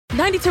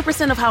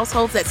92% of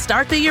households that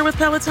start the year with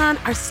Peloton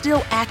are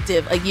still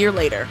active a year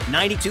later.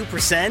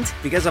 92%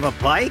 because of a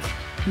bike?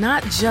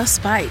 Not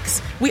just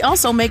bikes. We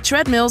also make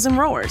treadmills and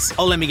rowers.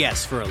 Oh, let me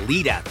guess, for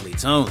elite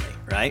athletes only,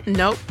 right?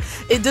 Nope.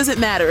 It doesn't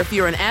matter if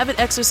you're an avid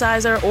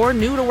exerciser or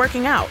new to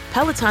working out.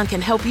 Peloton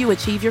can help you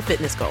achieve your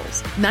fitness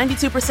goals.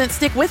 92%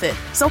 stick with it.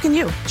 So can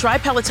you. Try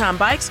Peloton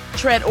bikes,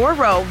 tread, or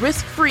row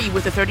risk-free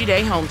with a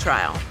 30-day home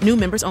trial. New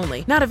members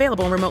only. Not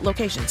available in remote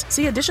locations.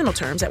 See additional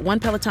terms at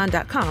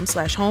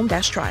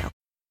onepeloton.com/home-trial.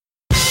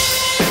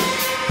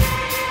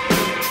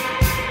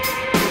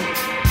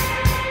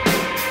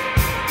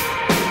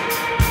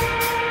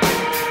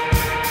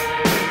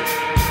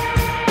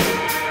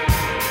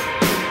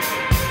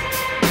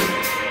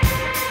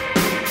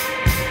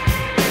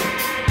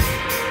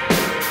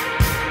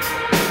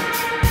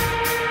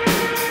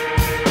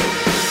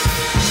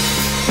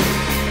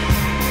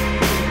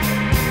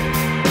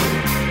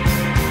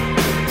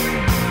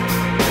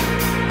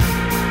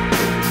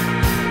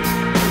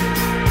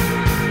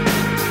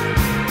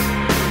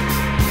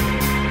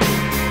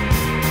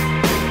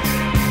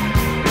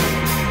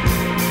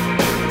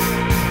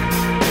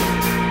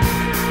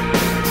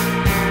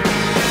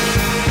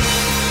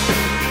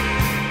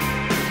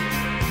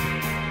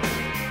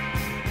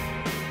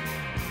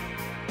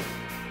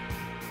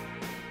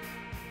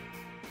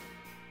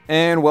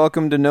 And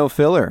welcome to No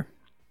Filler,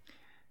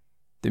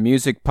 the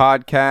music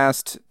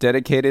podcast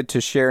dedicated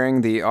to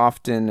sharing the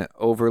often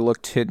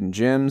overlooked hidden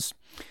gems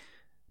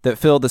that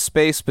fill the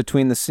space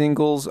between the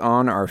singles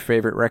on our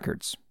favorite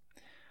records.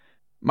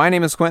 My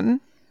name is Quentin.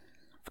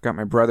 I've got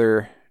my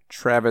brother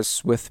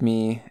Travis with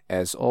me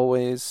as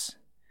always.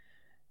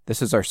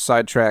 This is our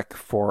sidetrack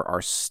for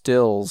our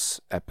Stills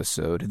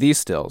episode, the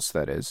Stills,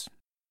 that is.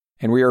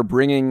 And we are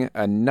bringing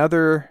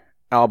another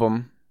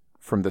album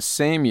from the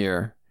same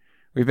year.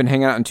 We've been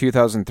hanging out in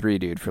 2003,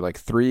 dude, for like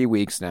 3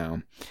 weeks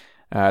now.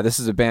 This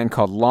is a band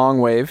called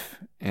Longwave,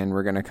 and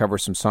we're going to cover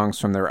some songs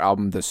from their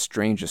album, The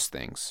Strangest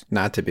Things.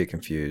 Not to be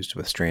confused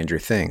with Stranger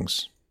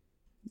Things.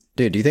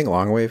 Dude, do you think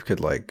Longwave could,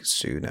 like,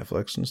 sue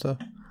Netflix and stuff?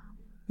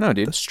 No,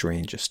 dude. The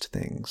Strangest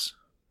Things.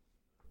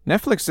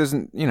 Netflix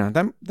isn't,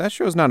 that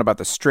show's not about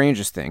the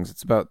strangest things.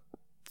 It's about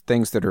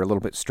things that are a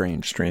little bit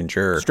strange.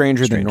 Stranger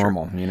than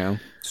normal, Stranger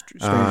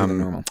than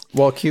normal.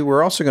 Well, Q,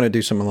 we're also going to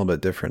do something a little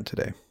bit different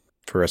today.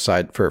 For a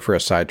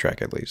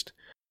sidetrack, at least.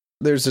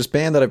 There's this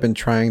band that I've been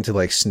trying to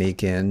like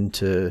sneak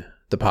into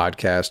the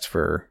podcast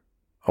for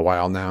a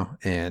while now,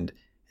 and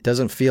it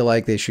doesn't feel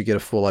like they should get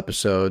a full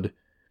episode.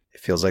 It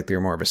feels like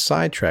they're more of a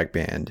sidetrack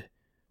band,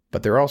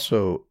 but they're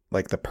also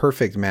like the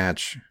perfect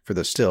match for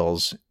the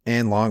Stills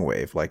and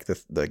Longwave. Like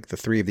the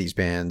three of these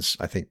bands,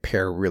 I think,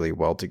 pair really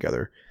well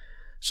together.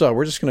 So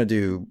we're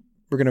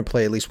gonna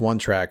play at least one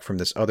track from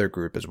this other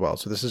group as well.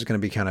 So this is gonna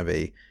be kind of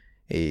a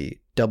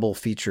double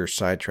feature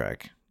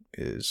sidetrack.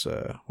 Is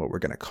what we're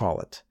going to call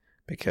it,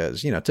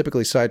 because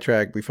typically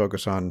sidetrack we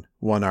focus on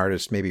one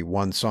artist, maybe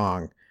one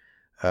song.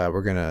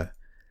 We're going to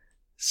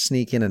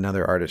sneak in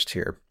another artist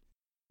here.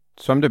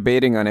 So I'm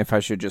debating on if I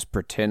should just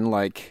pretend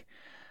like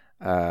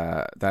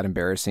that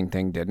embarrassing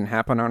thing didn't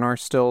happen on our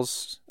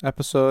Stills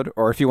episode,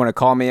 or if you want to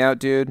call me out,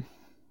 dude.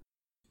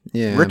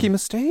 Yeah, rookie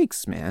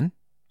mistakes, man.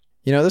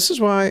 This is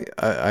why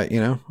I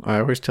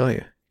always tell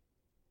you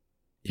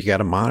got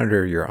to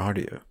monitor your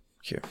audio.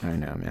 I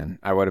know, man.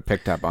 I would have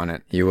picked up on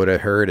it. You would have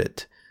heard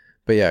it.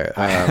 But yeah.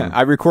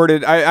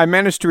 I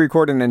managed to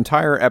record an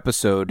entire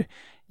episode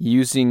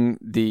using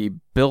the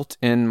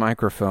built-in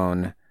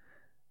microphone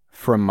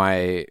from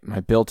my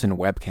built-in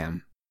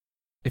webcam.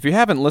 If you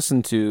haven't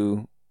listened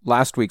to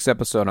last week's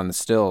episode on the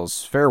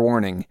Stills, fair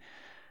warning,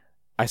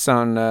 I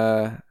sound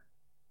like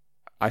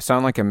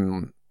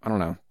I'm, I don't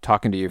know,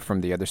 talking to you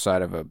from the other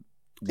side of a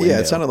window. Yeah,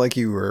 it sounded like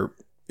you were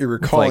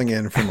calling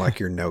in from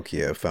like your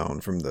Nokia phone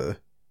from the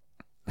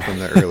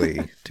early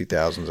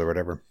 2000s or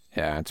whatever.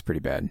 Yeah, it's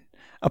pretty bad.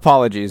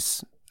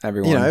 Apologies,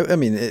 everyone. I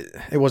mean,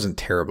 it wasn't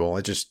terrible.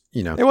 It just,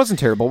 It wasn't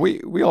terrible.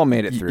 We all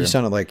made it through. You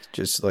sounded like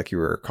just like you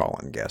were a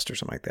call-in guest or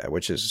something like that,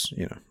 which is,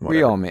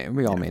 whatever.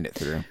 We all made it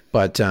through.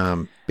 But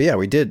yeah,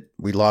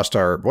 we lost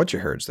our What You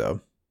Heards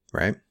though,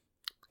 right?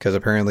 Because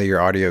apparently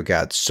your audio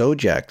got so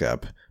jacked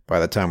up by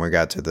the time we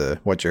got to the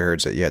What You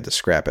Heards that you had to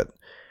scrap it.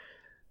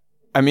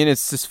 I mean,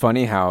 it's just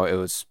funny how it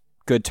was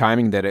good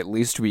timing that at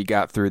least we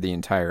got through the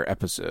entire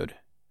episode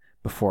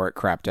before it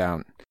crapped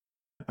out.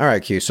 All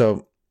right, Q.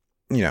 So,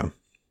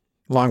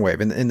 Longwave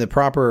in the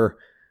proper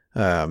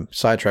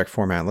sidetrack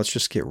format. Let's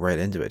just get right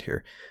into it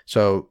here.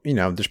 So,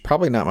 there's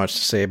probably not much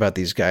to say about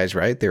these guys,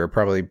 right? They were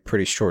probably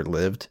pretty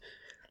short-lived.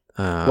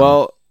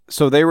 So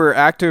they were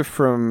active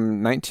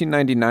from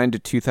 1999 to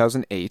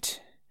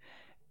 2008,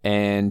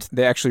 and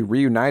they actually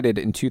reunited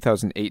in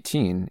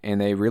 2018, and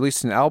they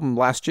released an album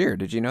last year.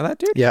 Did you know that,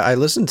 dude? Yeah, I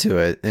listened to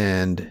it,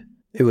 and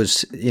it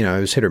was, it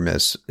was hit or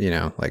miss,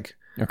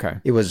 Okay.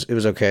 It was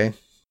okay.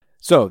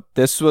 So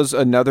this was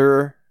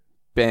another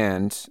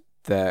band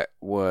that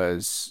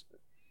was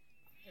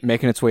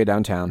making its way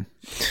downtown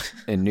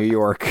in New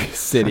York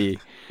City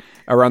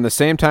around the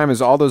same time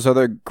as all those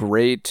other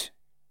great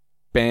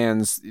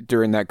bands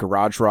during that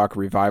garage rock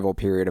revival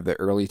period of the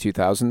early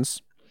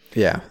 2000s.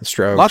 Yeah, the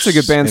Strokes. Lots of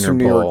good bands from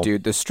New York, Interpol.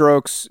 dude. The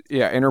Strokes,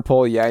 yeah,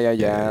 Interpol, yeah.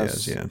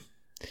 Yeah.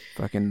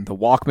 Fucking the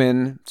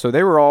Walkmen. So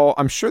they were all,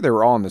 I'm sure they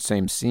were all in the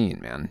same scene,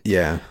 man.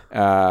 Yeah.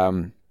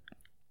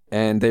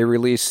 And they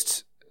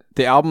released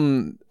the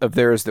album of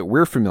theirs that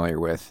we're familiar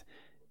with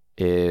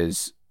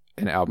is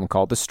an album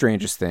called The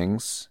Strangest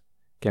Things.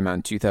 Came out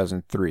in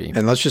 2003.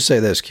 And let's just say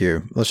this,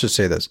 Q. Let's just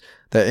say this.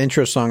 The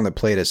intro song that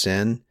played us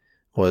in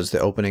was the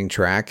opening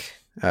track,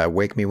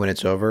 Wake Me When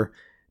It's Over.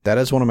 That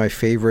is one of my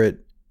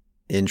favorite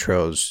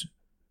intros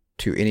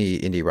to any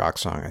indie rock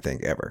song, I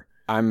think, ever.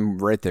 I'm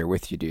right there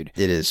with you, dude.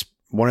 It is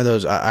one of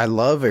those. I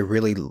love a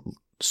really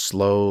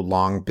slow,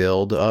 long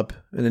build up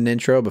in an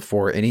intro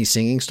before any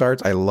singing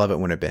starts. I love it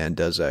when a band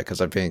does that because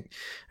I think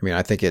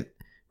it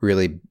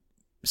really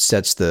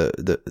sets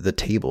the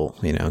table,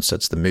 it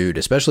sets the mood,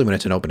 especially when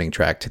it's an opening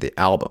track to the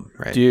album,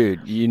 right?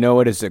 Dude, you know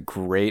what is a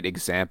great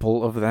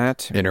example of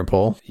that?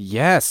 Interpol.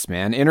 Yes,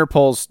 man.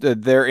 Interpol's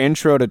their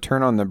intro to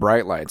Turn on the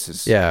Bright Lights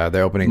is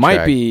Their opening might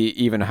track be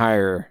even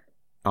higher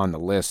on the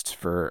list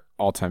for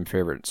all-time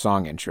favorite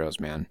song intros,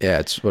 man. Yeah,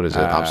 it's what is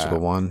it? Obstacle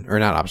One, or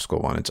not Obstacle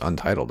One? It's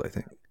Untitled, I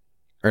think.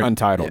 Or,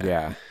 Untitled,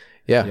 yeah.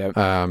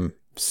 Yeah.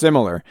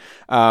 Similar.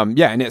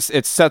 And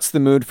it sets the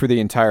mood for the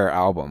entire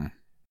album.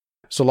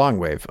 So Long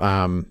Wave,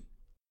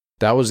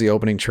 that was the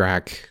opening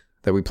track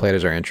that we played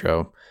as our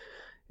intro.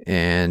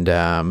 And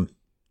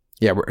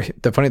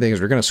the funny thing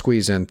is we're going to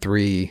squeeze in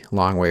 3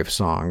 Long Wave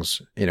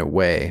songs in a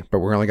way, but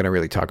we're only going to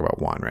really talk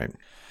about one, right?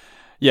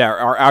 Yeah,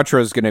 our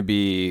outro is going to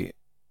be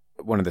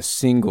one of the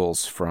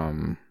singles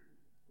from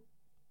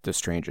The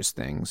Strangest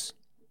Things.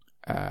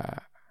 I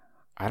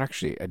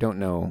don't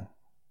know.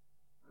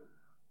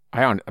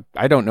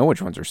 I don't know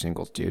which ones are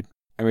singles, dude.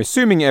 I'm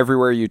assuming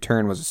Everywhere You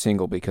Turn was a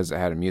single because it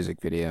had a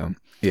music video.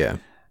 Yeah.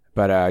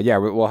 But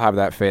we'll have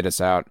that fade us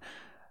out.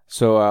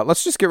 So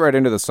let's just get right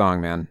into the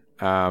song, man.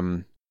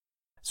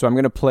 So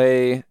we're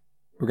going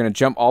to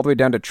jump all the way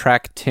down to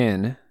track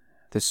 10.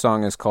 This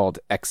song is called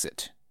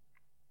Exit.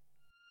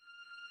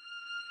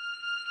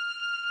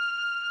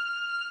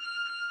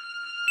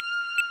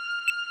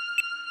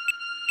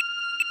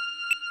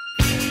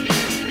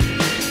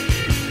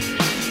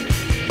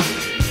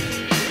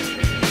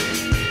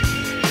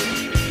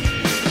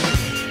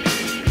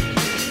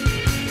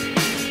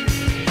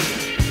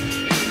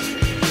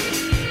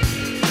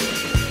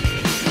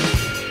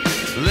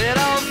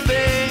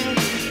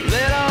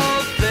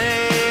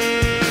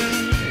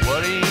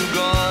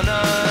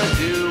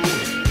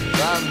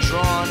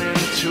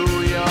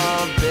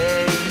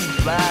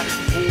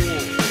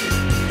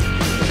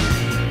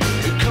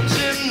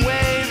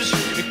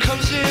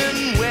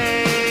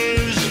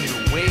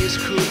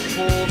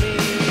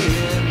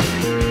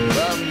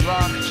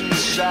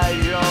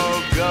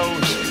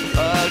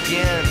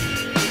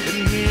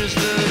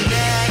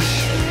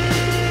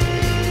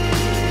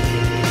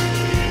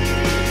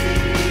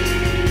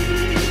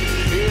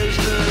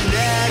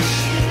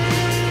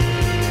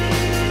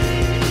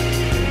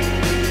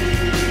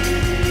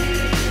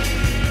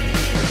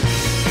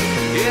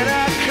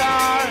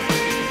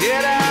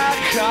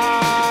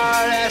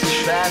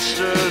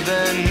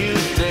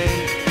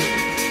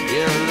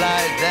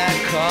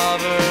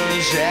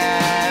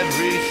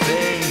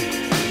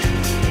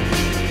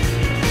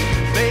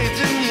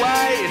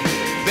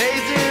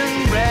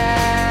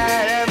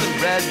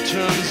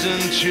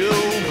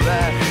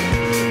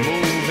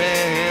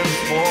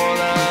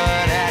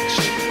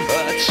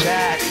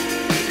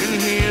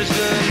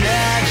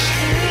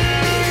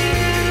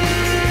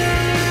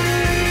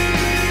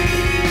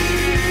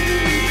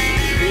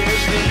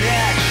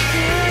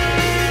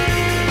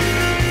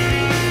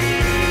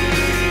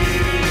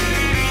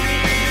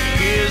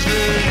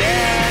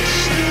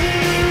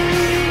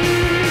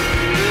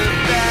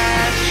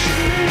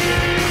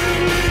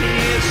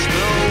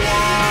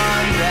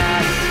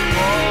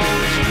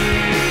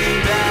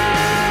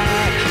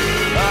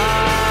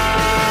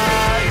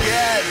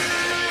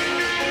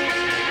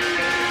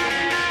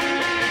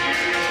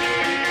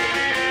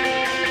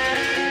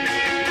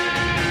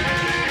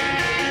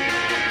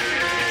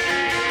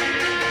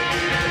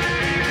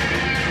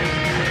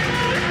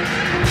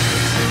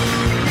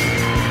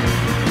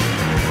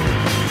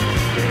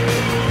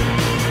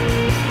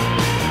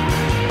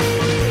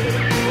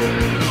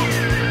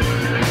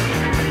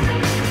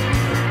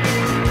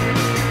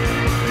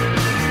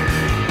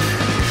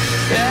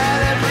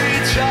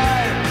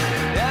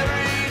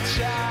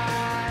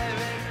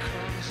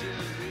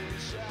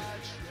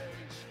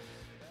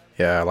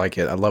 Yeah, I like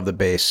it. I love the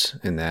bass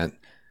in that.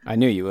 I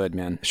knew you would,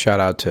 man.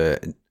 Shout out to,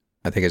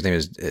 I think his name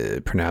is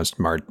pronounced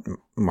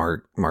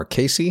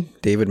Marchese,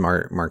 David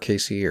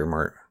Marchese or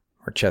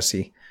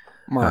Marchese.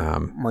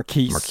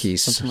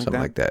 Marquise, something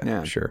like that.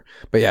 Yeah. Sure.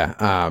 But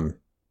yeah,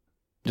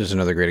 just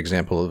another great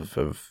example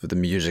of the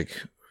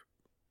music,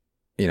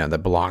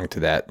 that belonged to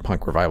that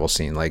punk revival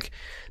scene. Like,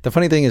 the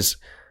funny thing is,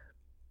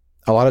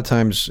 a lot of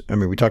times,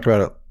 we talked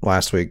about it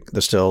last week,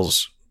 the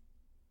Stills,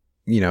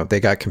 they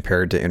got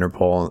compared to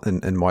Interpol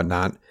and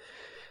whatnot.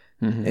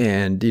 Mm-hmm.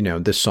 And,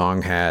 this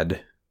song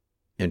had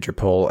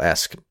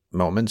Interpol-esque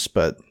moments,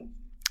 but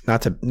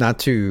not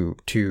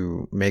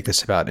to make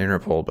this about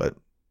Interpol, but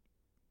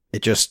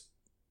it just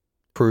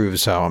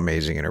proves how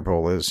amazing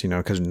Interpol is,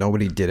 because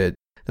nobody did it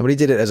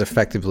as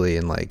effectively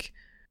and like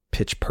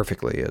pitch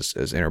perfectly as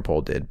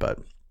Interpol did. But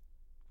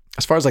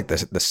as far as like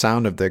the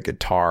sound of the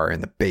guitar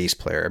and the bass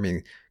player, I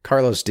mean,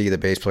 Carlos D, the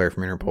bass player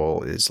from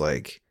Interpol, is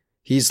like,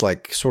 he's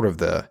like sort of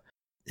the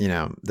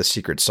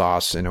secret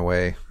sauce in a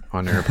way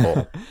on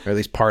Interpol, or at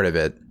least part of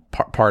it.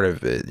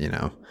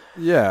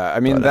 Yeah, I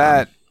mean, but,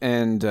 that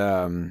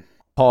and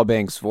Paul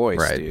Banks' voice,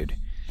 right, dude.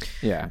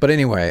 Yeah. But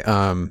anyway,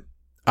 what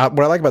I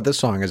like about this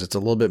song is it's has a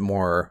little bit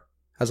more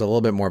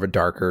of a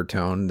darker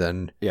tone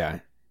than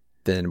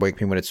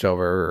Wake Me When It's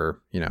Over,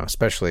 or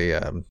especially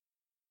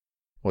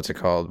what's it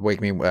called?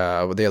 Wake Me,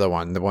 the other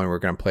one, the one we're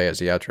gonna play as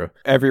the outro.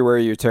 Everywhere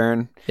You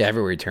Turn. Yeah,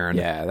 Everywhere You Turn.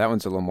 Yeah, that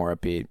one's a little more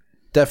upbeat.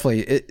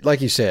 Definitely,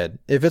 like you said,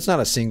 if it's not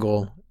a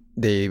single,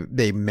 they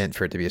meant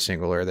for it to be a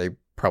single, or they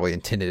probably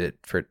intended it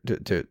for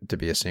to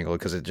be a single,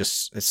 because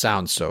it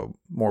sounds so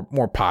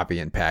more poppy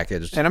and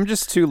packaged. And I'm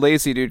just too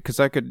lazy, dude, because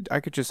I could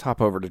just hop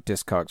over to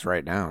Discogs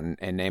right now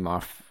and name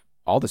off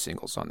all the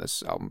singles on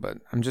this album, but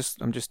I'm just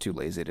too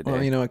lazy today.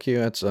 Well, you know what, Q,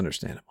 that's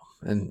understandable,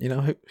 and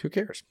who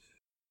cares?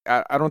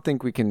 I don't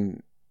think we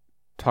can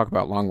talk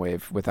about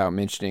Longwave without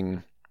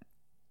mentioning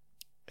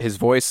his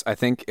voice. I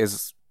think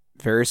is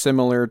very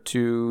similar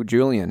to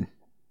Julian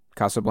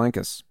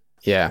Casablancas.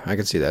 Yeah, I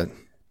can see that.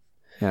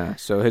 Yeah,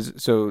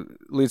 so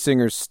lead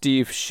singer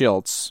Steve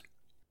Schiltz.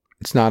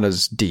 It's not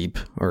as deep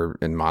or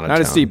in monotone.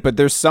 Not as deep, but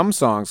there's some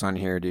songs on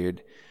here,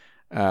 dude.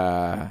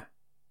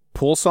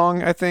 Pool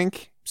Song, I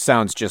think,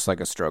 sounds just like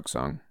a Stroke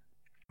song.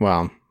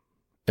 Well,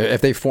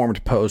 if they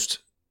formed post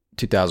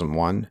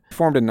 2001,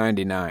 formed in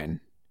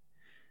 '99.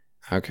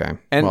 Okay,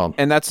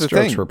 and that's the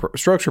Strokes thing.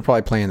 Strokes were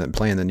probably playing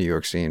the New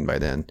York scene by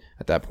then.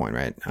 At that point,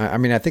 right? I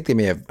mean, I think they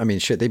may have. I mean,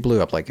 shit, they blew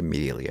up like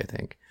immediately, I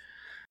think.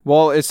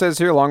 Well, it says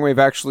here Longwave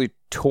actually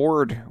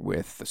toured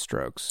with the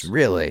Strokes.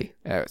 Really?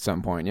 At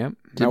some point, yep.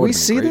 Did we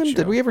see them? Show.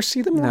 Did we ever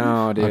see them?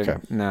 No, dude. Okay.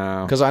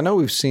 No. Because I know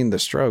we've seen the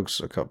Strokes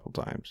a couple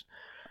times.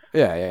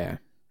 Yeah.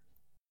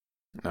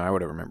 No, I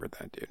would have remembered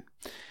that, dude.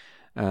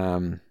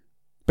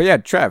 But yeah,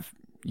 Trev,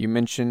 you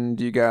mentioned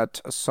you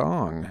got a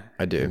song.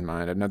 I do. In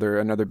mind.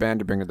 Another band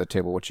to bring to the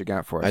table. What you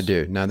got for us? I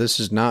do. Now,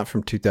 this is not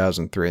from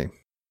 2003.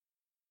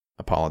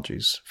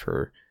 Apologies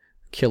for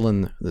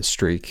killing the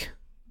streak.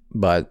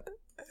 But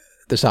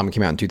this album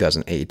came out in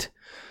 2008.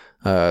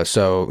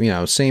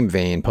 So, same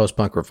vein,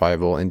 post-punk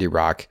revival, indie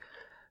rock.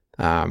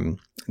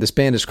 This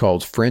band is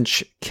called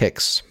French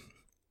Kicks.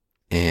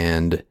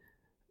 And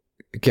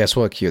guess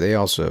what, Q? They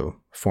also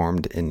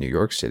formed in New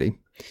York City.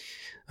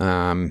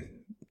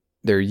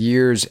 Their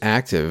years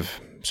active.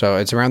 So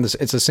it's around this.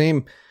 It's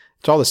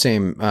all the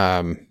same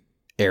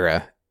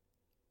era.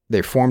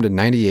 They formed in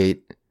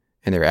 98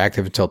 and they were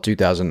active until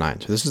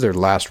 2009. So this is their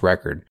last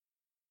record.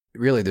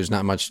 Really, there's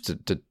not much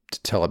to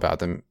tell about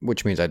them,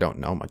 which means I don't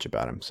know much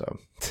about them. So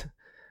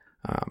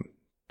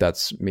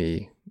that's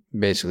me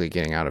basically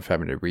getting out of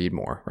having to read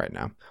more right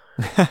now.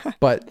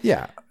 But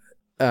yeah,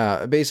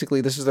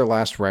 basically this is their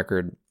last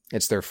record.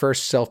 It's their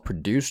first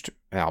self-produced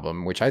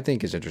album, which I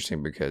think is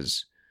interesting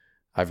because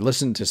I've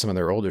listened to some of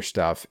their older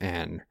stuff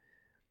and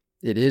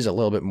it is a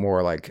little bit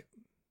more like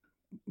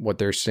what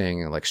they're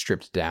saying, like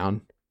stripped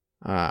down.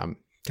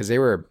 Because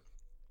it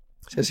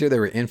says here they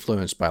were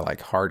influenced by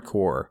like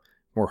more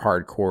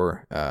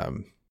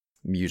hardcore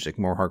music,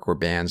 more hardcore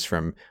bands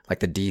from like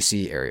the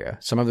DC area.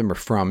 Some of them are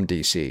from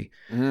DC.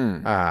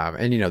 And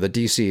the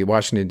DC,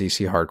 Washington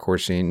DC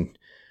hardcore scene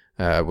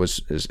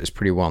is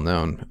pretty well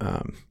known.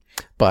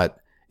 But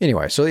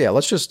anyway, so yeah,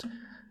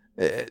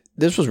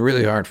 this was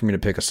really hard for me to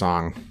pick a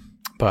song,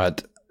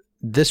 but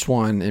this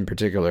one in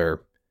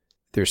particular,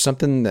 there's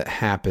something that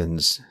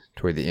happens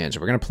toward the end. So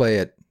we're going to play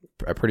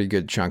a pretty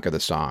good chunk of the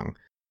song.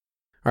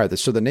 All right,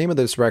 so the name of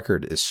this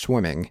record is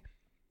Swimming,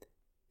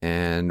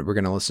 and we're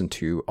going to listen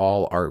to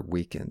All Our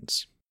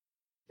Weekends.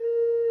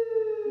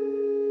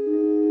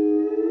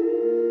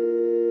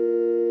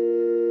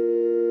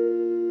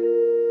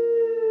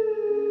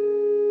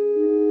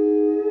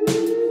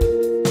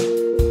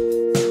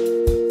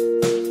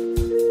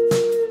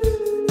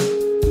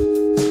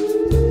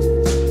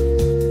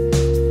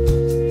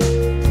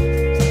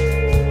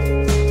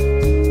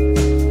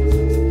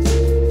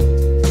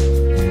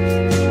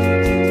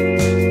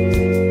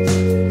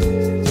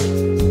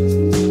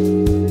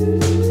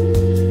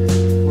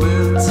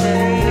 We'll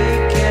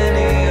take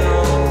any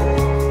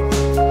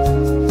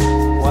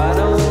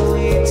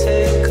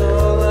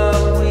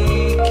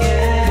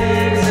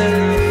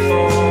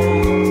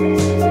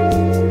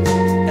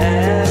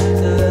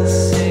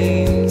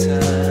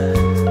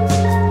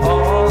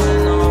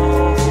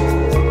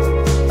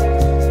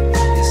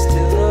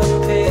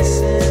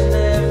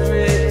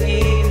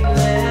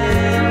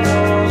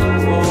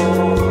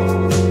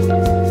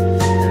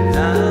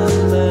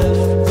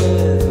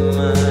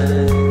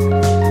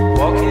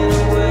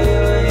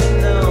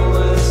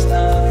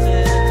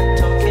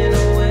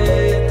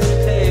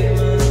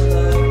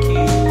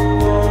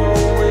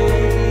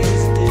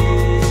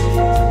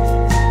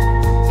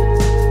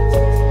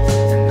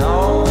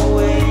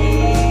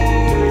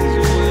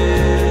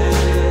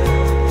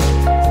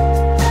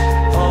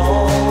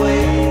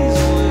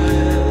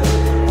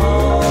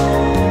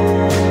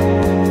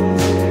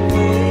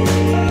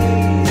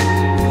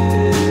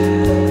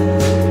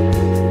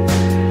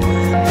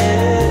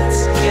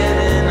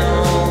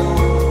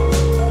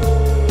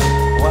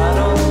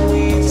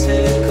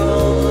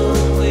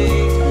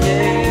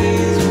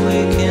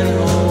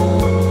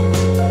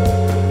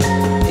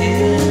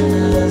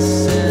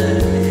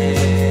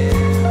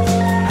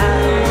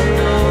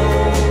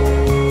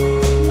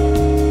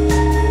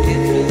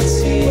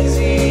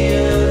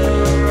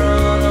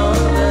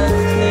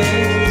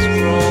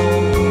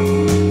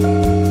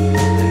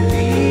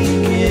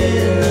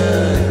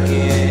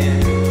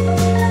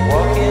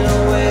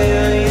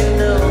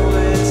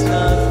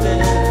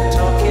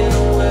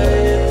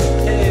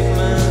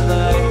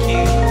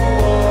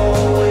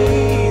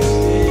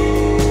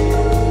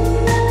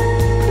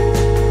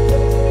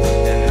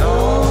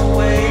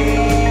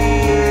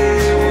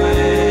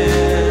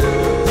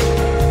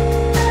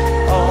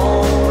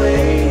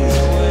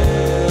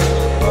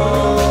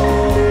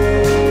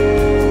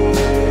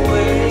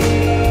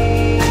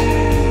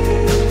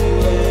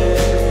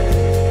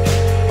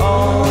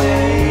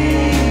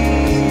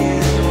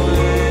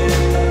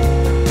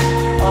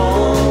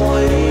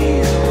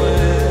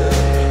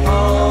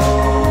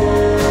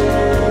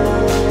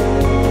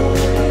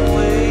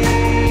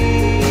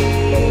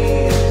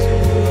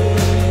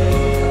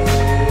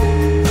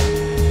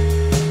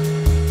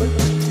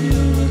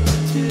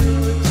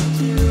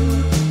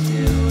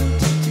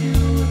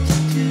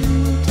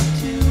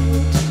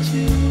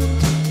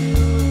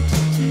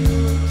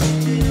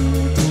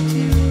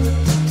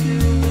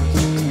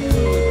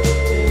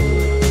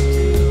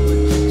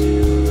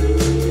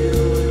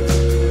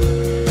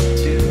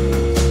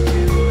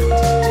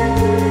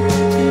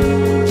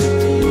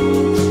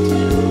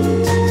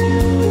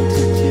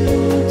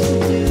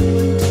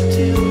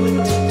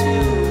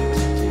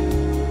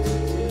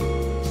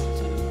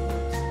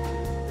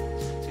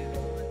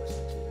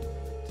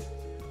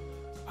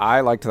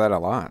I liked that a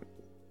lot.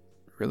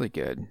 Really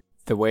good.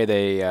 The way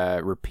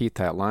they repeat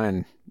that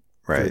line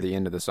through the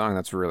end of the song,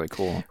 that's really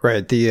cool.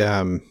 Right.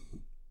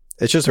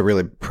 It's just a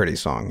really pretty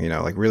song,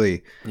 like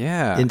really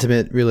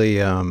intimate, really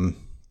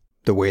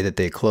the way that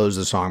they close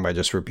the song by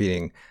just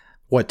repeating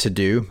what to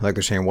do, like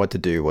they're saying what to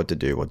do, what to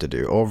do, what to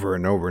do over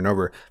and over and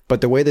over.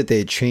 But the way that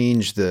they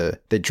change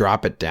they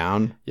drop it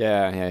down.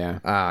 Yeah.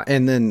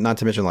 And then not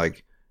to mention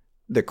like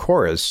the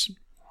chorus,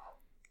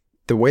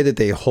 the way that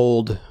they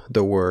hold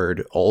the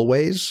word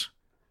always.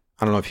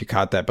 I don't know if you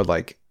caught that, but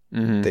like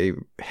they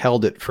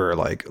held it for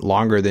like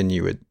longer than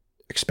you would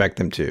expect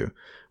them to,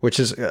 which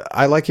is,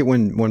 I like it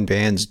when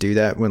bands do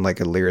that, when like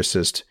a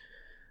lyricist,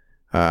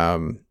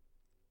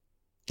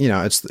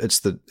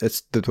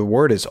 it's the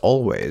word is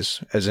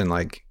always, as in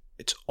like,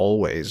 it's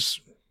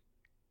always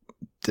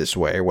this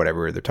way or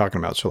whatever they're talking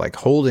about. So like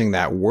holding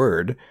that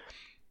word,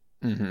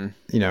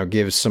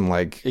 gives some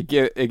like, it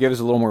gives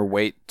a little more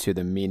weight to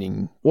the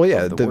meaning. Well,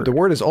 yeah, the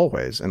word is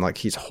always, and like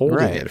he's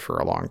holding it for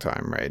a long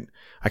time, right?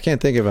 I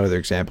can't think of other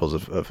examples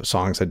of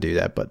songs that do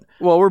that, but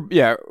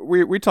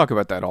we talk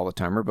about that all the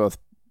time. We're both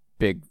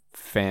big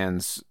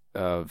fans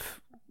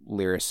of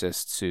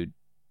lyricists who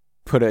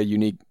put a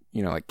unique,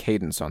 like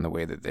cadence on the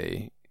way that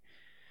they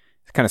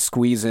kind of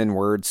squeeze in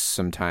words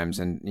sometimes,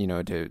 and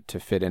to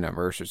fit in a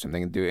verse or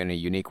something and do it in a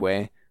unique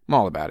way. I'm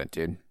all about it,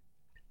 dude.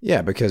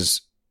 Yeah,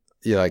 because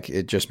like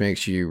it just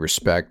makes you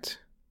respect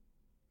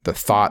the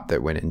thought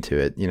that went into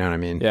it. You know what I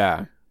mean?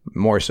 Yeah.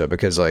 More so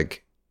because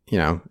like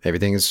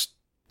everything is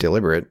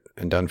deliberate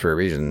and done for a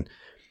reason.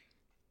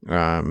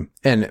 And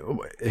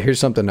here's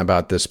something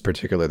about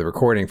the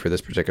recording for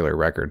this particular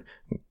record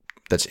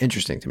that's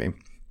interesting to me.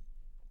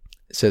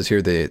 It says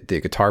here the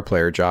guitar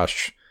player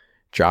Josh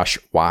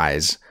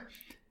Wise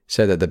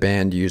said that the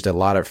band used a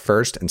lot of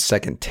first and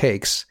second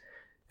takes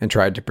and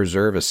tried to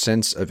preserve a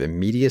sense of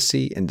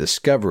immediacy and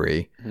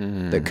discovery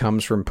that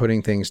comes from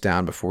putting things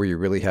down before you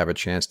really have a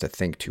chance to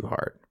think too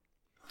hard.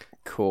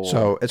 Cool.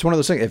 So it's one of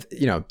those things,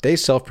 if they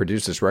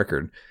self-produced this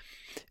record,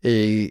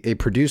 a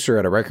producer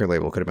at a record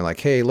label could have been like,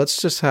 hey,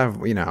 let's just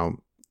have,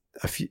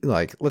 a few,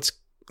 like, let's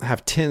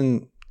have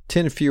 10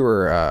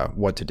 fewer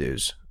what to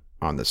do's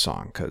on this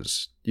song,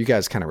 because you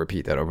guys kind of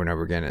repeat that over and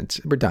over again. And it's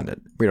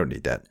redundant. We don't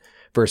need that.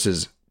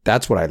 Versus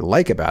that's what I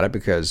like about it,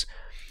 because,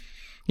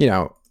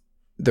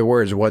 the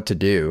words what to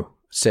do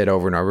said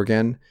over and over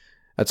again.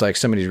 That's like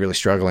somebody's really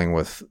struggling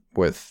with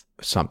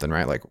something,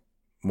 right? Like,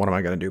 what am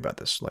I going to do about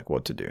this? Like,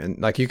 what to do? And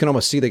like, you can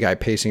almost see the guy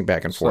pacing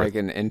back and forth. Like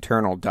an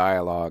internal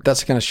dialogue.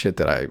 That's the kind of shit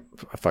that I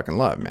fucking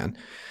love, man.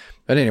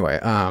 But anyway,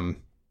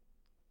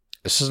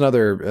 this is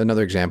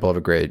another example of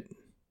a great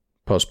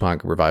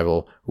post-punk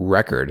revival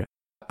record.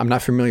 I'm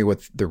not familiar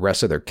with the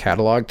rest of their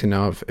catalog to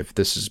know if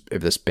this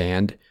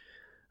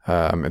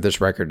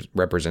record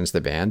represents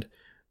the band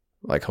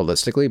like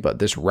holistically, but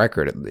this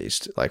record, at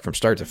least, like from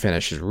start to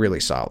finish, is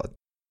really solid.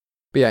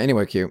 But yeah,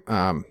 anyway, Q,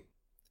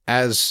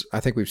 as I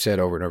think we've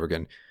said over and over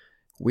again,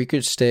 we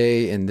could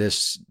stay in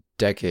this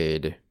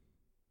decade,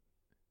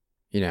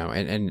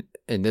 and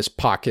in this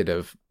pocket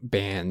of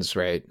bands,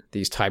 right?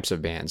 These types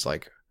of bands,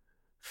 like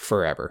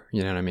forever.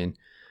 You know what I mean?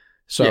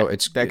 So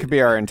that could be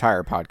our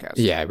entire podcast.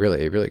 Yeah, it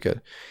really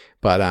could.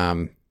 But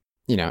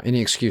any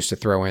excuse to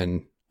throw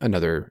in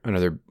another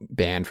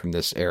band from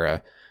this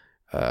era,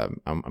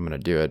 I'm gonna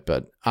do it.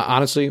 But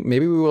honestly,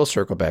 maybe we will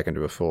circle back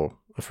into a full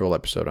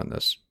episode on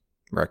this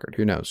record.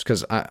 Who knows?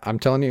 Because I'm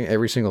telling you,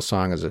 every single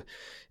song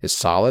is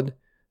solid.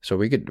 So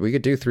we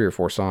could do 3 or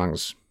 4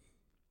 songs,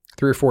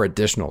 3 or 4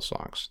 additional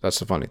songs. That's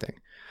the funny thing.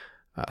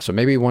 So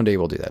maybe one day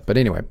we'll do that. But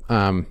anyway,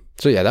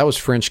 so yeah, that was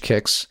French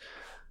Kicks,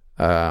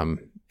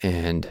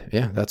 and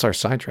yeah, that's our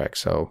sidetrack.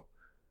 So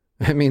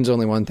it means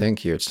only one thing,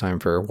 Q. It's time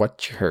for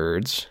What You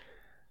Heards.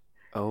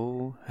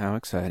 Oh, how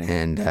exciting!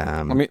 And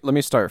let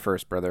me start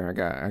first, brother. I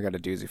got a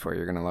doozy for you.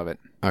 You're gonna love it.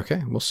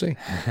 Okay, we'll see.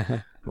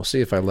 We'll see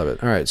if I love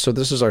it. All right, so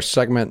this is our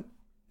segment,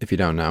 if you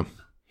don't know,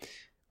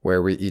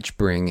 where we each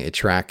bring a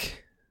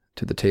track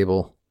to the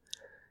table.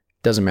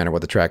 Doesn't matter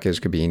what the track is.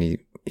 Could be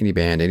any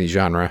band, any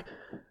genre.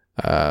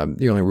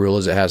 The only rule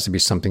is it has to be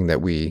something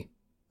that we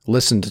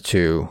listened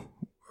to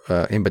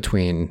in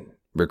between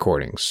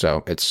recordings.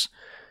 So it's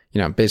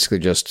basically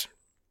just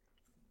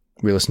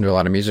we listen to a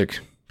lot of music,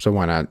 so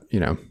why not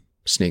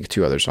sneak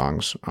 2 other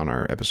songs on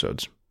our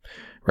episodes,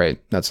 right?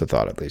 That's the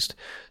thought, at least.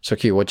 So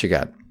Q, what you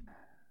got?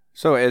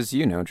 So as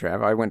you know,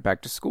 Trav, I went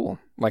back to school.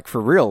 Like for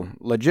real,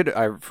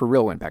 I for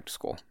real went back to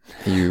school.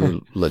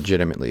 You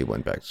legitimately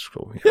went back to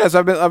school. Yeah. Yes,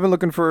 I've been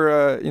looking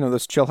for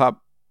those chill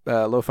hop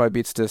lo-fi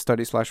beats to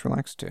study /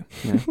 relax to.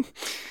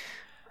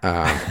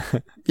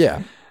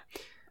 Yeah.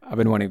 I've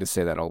been wanting to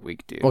say that all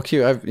week, dude. Well,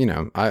 Q,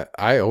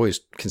 I always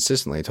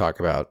consistently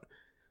talk about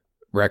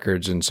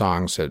records and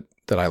songs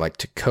that I like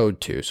to code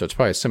to, so it's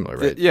probably similar,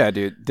 right? Yeah,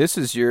 dude. This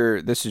is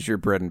your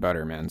bread and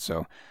butter, man.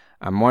 So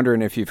I'm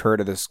wondering if you've heard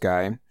of this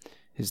guy.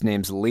 His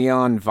name's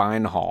Leon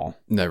Vinehall.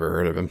 Never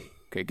heard of him.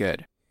 Okay,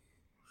 good.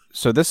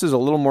 So this is a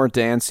little more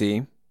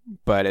dancey,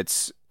 but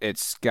it's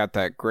got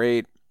that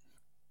great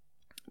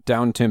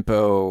down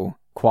tempo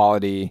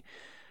quality.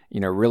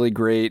 Really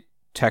great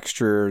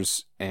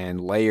textures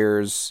and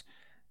layers,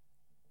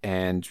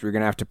 and we're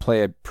going to have to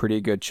play a pretty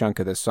good chunk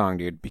of this song,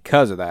 dude,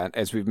 because of that.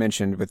 As we've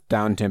mentioned with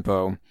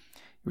down-tempo, you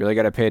really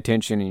got to pay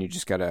attention, and you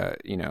just got to,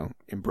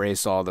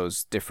 embrace all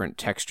those different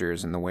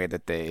textures and the way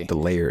that they... The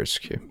layers,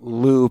 Q.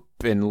 Loop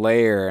and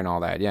layer and all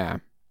that, yeah.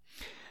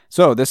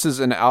 So this is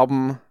an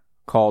album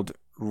called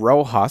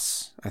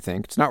Rojas, I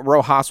think. It's not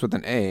Rojas with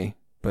an A,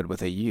 but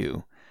with a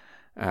U.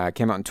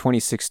 Came out in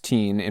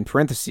 2016, in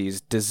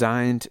parentheses,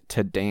 Designed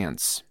to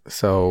Dance.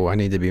 So I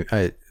need to be...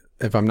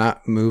 if I'm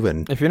not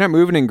moving... If you're not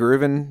moving and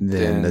grooving...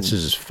 Then this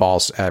is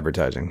false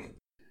advertising.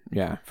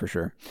 Yeah, for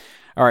sure.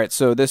 All right,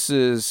 so this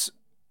is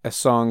a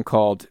song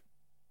called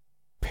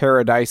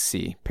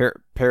Paradisi.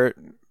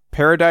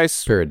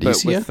 Paradise,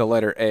 but with the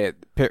letter A.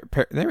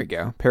 There we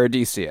go.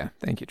 Paradisia.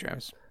 Thank you,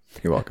 Travis.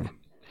 You're welcome.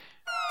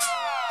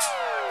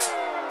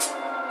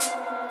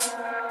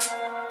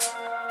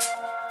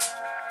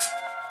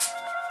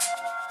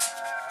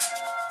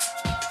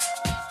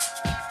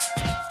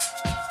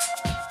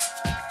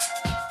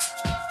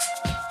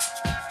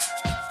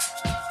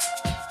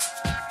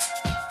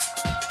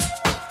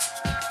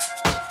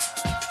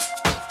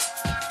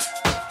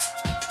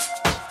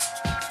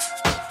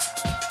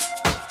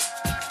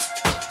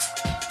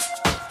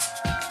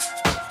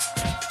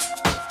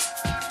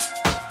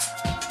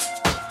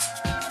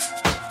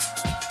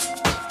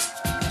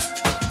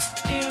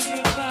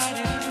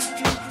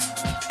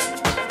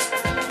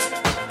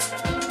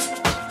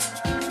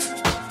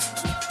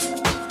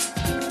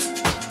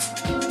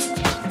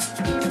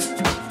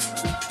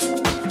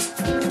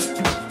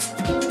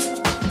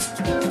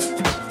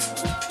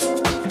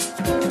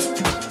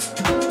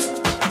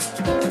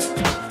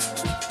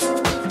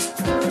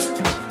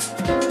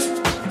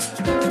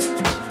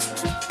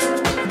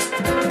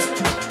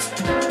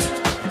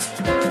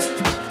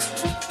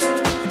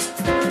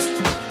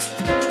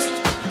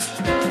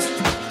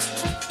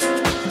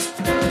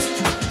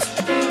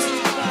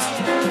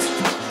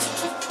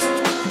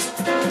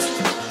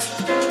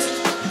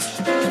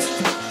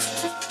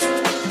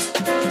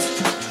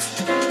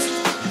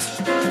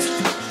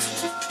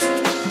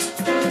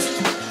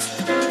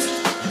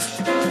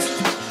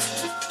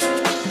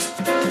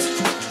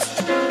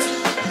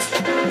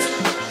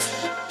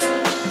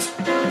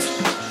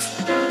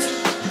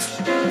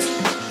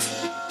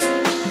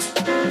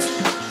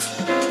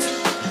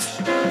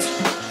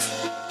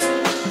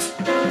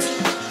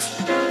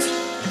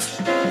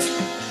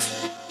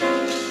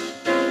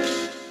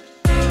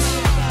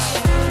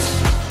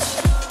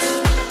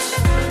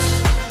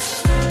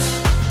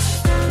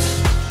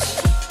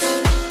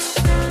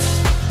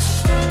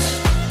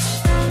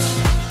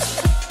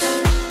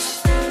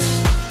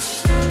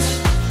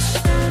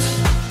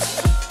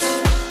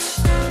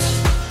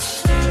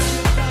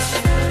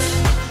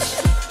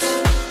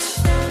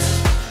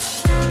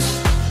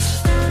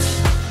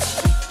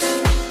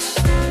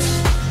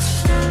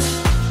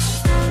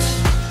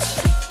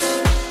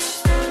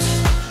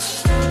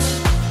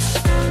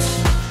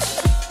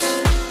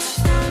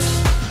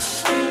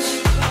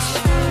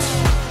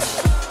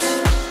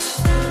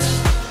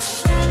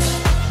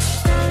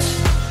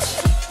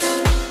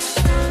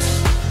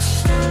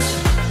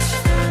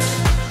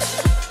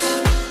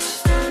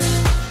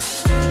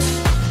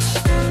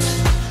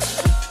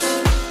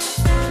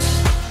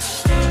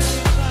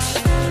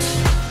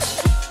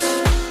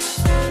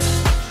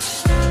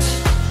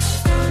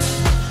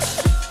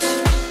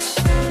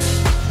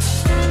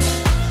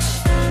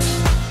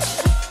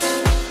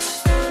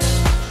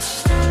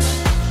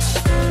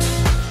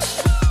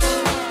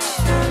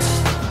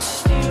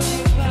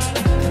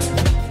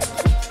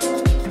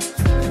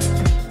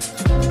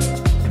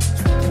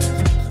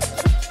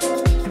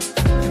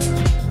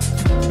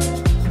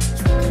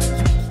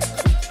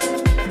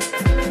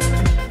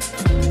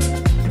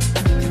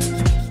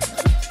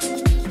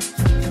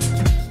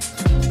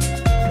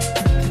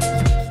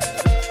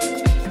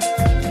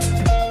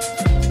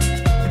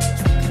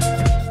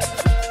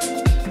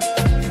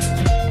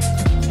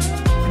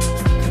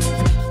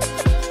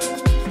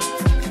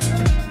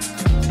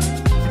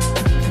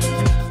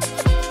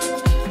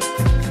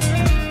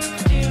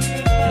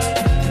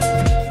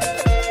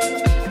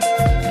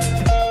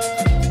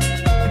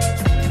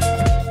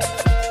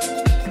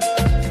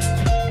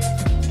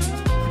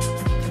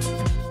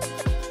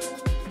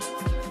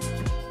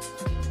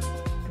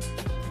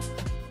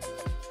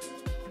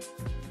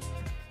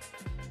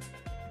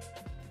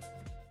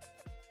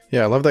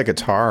 Yeah, I love that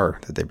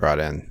guitar that they brought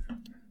in.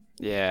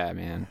 Yeah,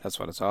 man. That's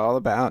what it's all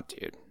about,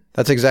 dude.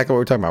 That's exactly what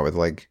we're talking about with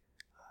like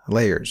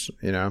layers,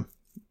 you know?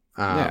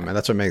 And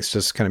that's what makes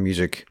this kind of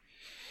music,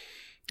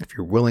 if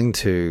you're willing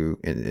to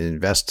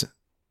invest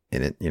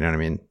in it, you know what I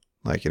mean?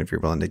 Like, and if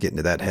you're willing to get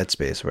into that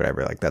headspace or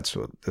whatever, like that's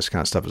what this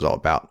kind of stuff is all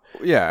about.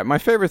 Yeah, my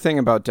favorite thing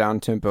about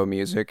down-tempo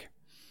music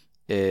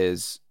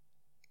is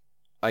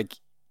like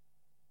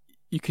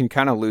you can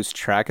kind of lose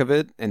track of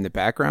it in the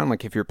background.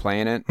 Like if you're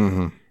playing it,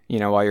 you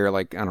know, while you're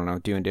like, I don't know,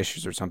 doing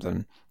dishes or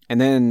something. And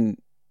then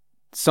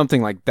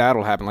something like that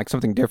will happen, like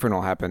something different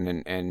will happen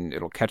and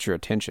it'll catch your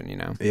attention, you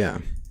know? Yeah.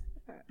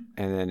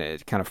 And then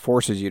it kind of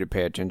forces you to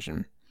pay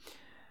attention.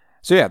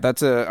 So yeah,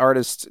 that's an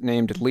artist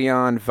named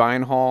Leon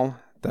Vinehall.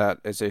 That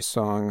is a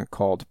song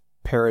called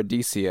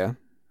Paradisia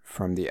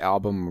from the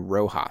album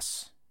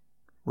Rojas.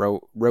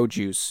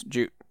 Rojas.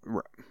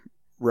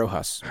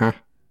 Huh?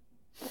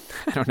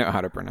 I don't know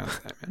how to pronounce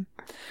that, man.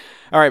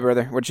 All right,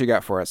 brother, what you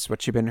got for us?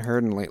 What you been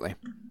hearing lately?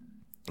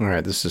 All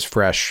right, this is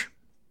fresh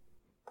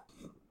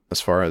as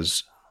far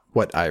as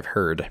what I've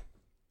heard,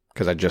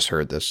 because I just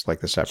heard this like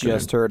this afternoon.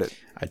 Just heard it.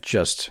 I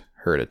just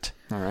heard it.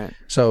 All right.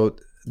 So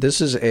this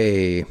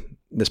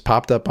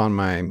popped up on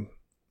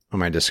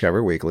my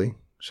Discover Weekly.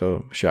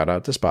 So shout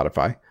out to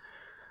Spotify.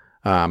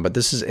 But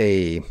this is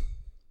a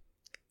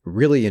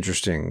really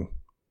interesting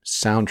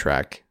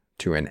soundtrack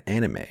to an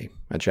anime,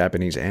 a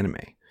Japanese anime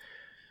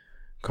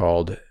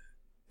called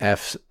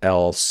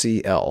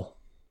FLCL.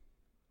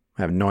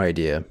 I have no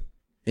idea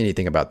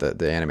anything about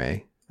the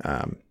anime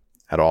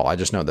at all. I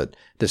just know that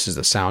this is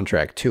the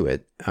soundtrack to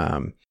it.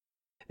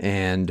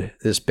 And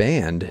this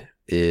band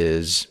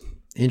is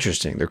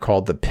interesting. They're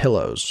called The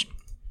Pillows.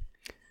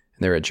 And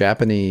they're a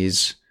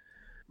Japanese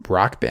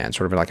rock band,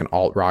 sort of like an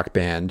alt rock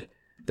band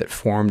that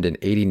formed in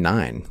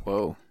 89.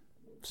 Whoa.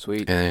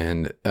 Sweet.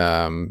 And,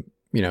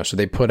 so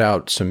they put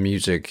out some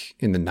music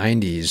in the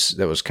 90s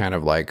that was kind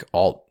of like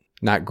alt,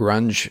 not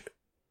grunge,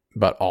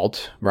 but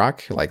alt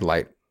rock, like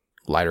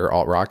lighter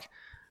alt rock,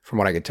 from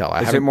what I could tell.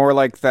 Is it more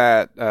like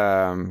that,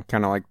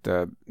 kind of like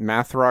the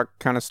math rock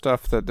kind of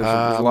stuff? That there's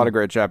a lot of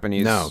great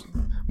Japanese. No,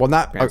 well,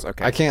 not. bands.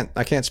 Okay.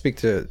 I can't speak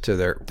to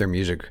their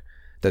music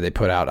that they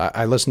put out.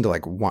 I listened to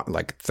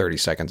like 30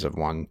 seconds of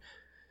one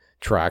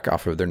track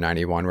off of their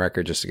 91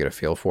 record just to get a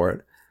feel for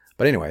it.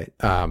 But anyway,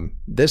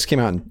 this came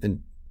out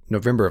in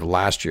November of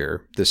last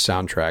year, this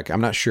soundtrack. I'm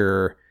not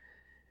sure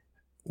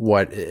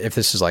if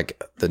this is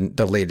like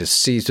the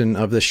latest season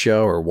of the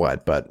show or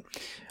what, but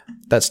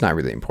that's not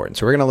really important.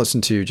 So we're going to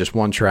listen to just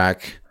one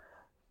track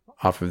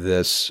off of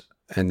this,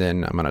 and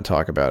then I'm going to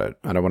talk about it.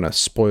 I don't want to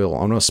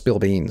spill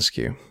beans,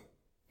 Q.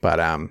 But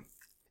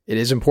it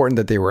is important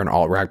that they were an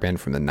alt rock band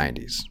from the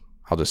 90s.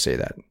 I'll just say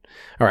that.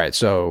 All right,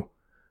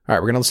 we're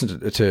going to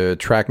listen to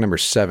track number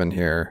 7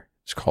 here.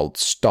 It's called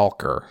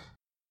Stalker.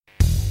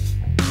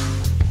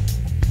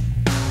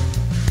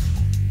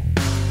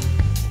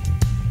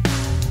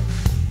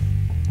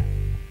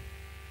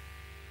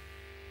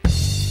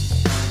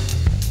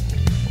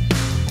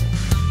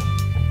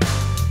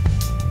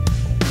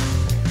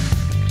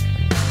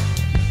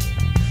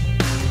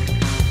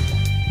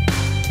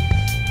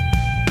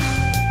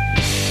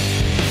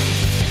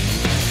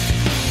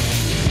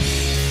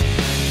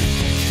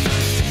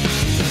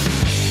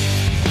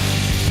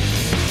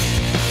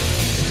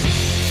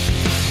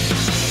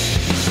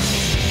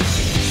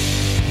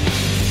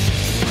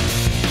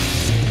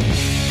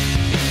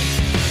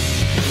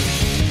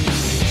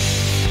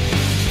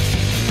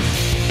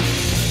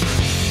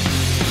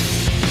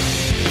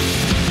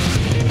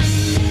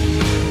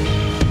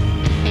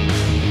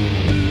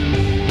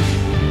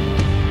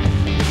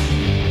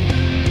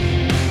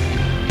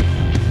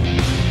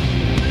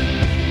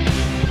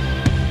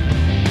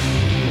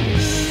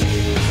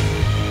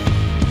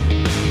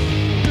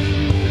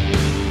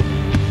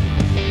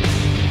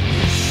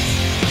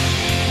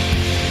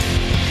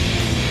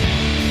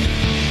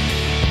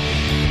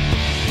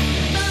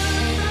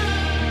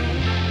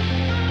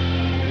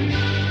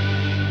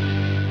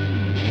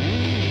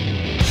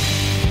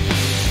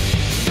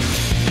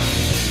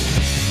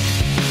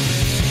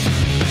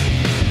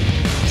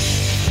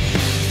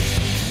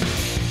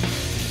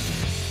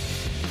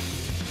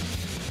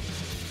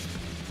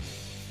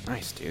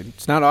 Nice, dude.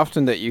 It's not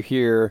often that you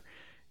hear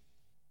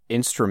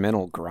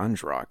instrumental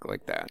grunge rock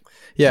like that.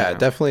 Yeah,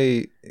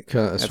 definitely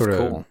sort of,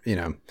 cool.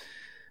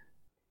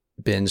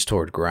 bends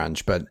toward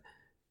grunge, but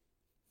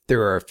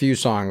there are a few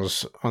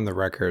songs on the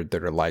record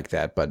that are like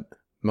that, but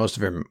most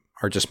of them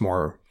are just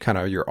more kind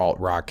of your alt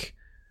rock,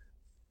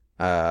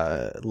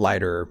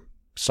 lighter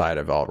side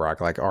of alt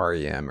rock, like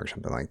REM or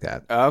something like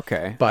that.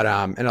 Okay. But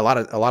and a lot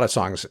of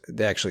songs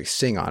they actually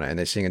sing on it, and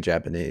they sing in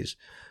Japanese.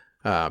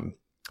 But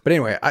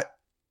anyway,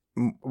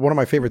 one of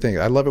my favorite things,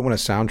 I love it when a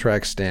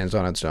soundtrack stands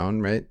on its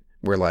own, right?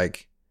 Where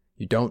like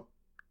you don't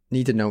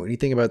need to know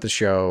anything about the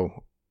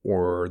show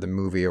or the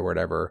movie or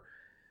whatever.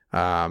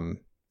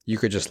 You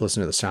could just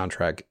listen to the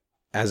soundtrack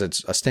as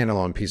it's a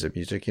standalone piece of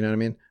music. You know what I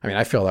mean? I mean,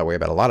 I feel that way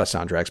about a lot of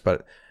soundtracks,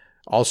 but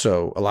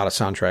also a lot of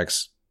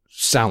soundtracks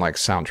sound like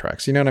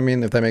soundtracks. You know what I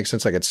mean? If that makes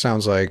sense. Like it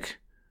sounds like,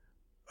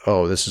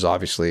 oh, this is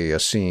obviously a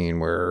scene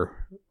where,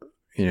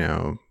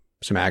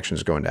 some action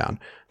is going down,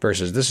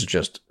 versus this is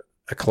just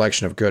a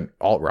collection of good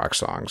alt rock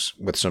songs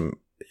with some,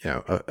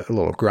 a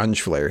little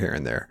grunge flair here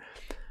and there.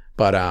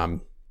 But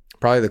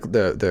probably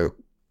the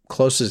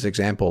closest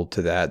example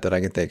to that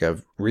I can think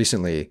of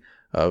recently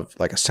of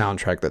like a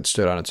soundtrack that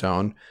stood on its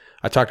own.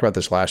 I talked about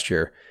this last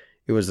year.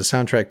 It was the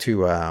soundtrack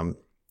to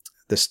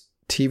this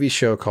TV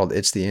show called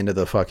It's the End of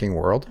the Fucking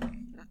World.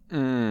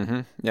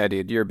 Mm-hmm. Yeah,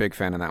 dude, you're a big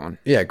fan of that one.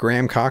 Yeah,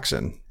 Graham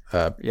Coxon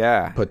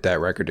put that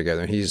record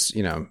together. He's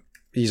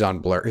on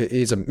Blur.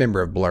 He's a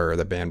member of Blur,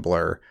 the band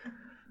Blur.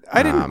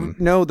 I didn't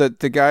know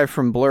that the guy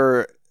from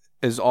Blur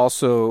is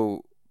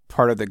also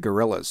part of the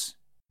Gorillaz.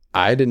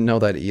 I didn't know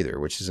that either,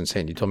 which is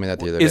insane. You told me that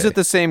the other day. Is it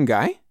the same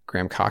guy?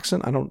 Graham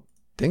Coxon? I don't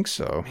think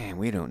so. Man,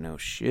 we don't know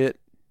shit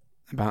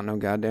about no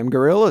goddamn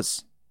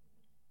Gorillaz.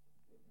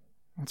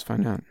 Let's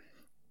find out.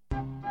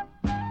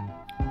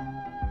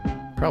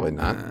 Probably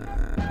not.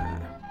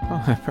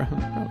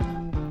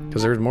 Probably.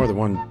 Because there's more than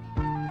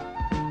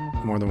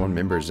one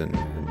members in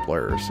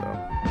Blur, so.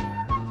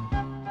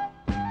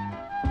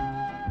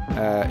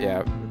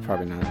 Yeah,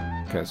 probably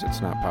not, because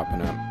it's not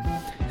popping up.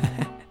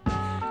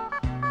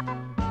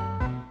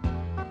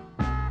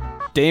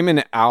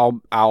 Damon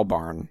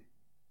Albarn.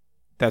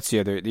 That's the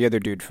other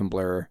dude from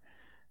Blur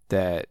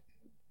that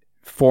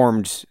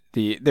formed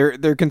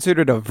they're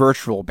considered a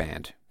virtual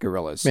band,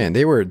 Gorillaz. Man,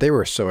 they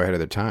were so ahead of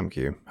their time,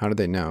 Q. How did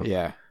they know?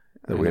 Yeah.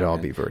 That we'd all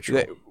be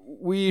virtual.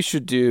 We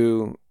should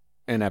do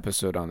an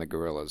episode on the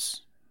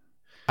Gorillaz.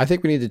 I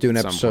think we need to do an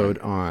episode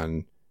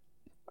on,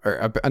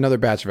 or another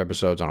batch of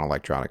episodes on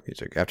electronic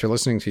music. After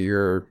listening to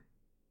your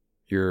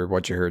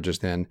what you heard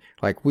just then,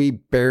 like we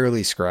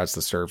barely scratched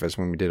the surface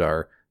when we did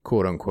our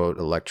quote unquote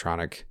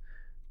electronic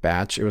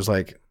batch. It was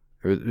like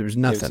it was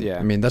nothing.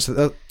 I mean,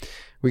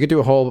 we could do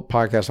a whole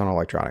podcast on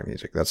electronic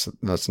music. That's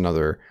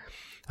another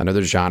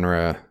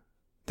genre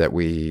that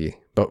we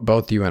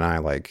both you and I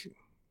like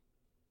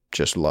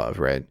just love,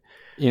 right?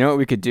 You know what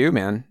we could do,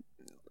 man?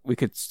 We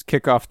could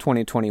kick off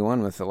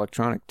 2021 with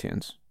electronic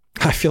tunes.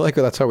 I feel like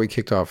that's how we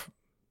kicked off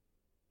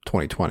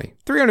 2020.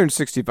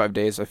 365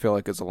 days, I feel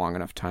like, is a long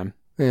enough time.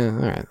 Yeah,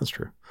 all right, that's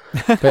true.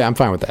 But yeah, I'm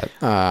fine with that.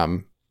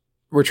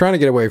 We're trying to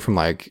get away from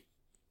like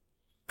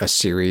a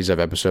series of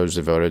episodes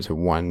devoted to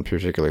one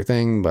particular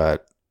thing,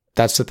 but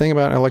that's the thing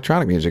about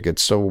electronic music.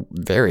 It's so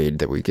varied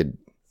that we could,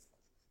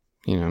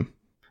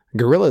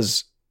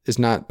 Gorillaz is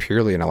not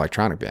purely an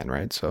electronic band,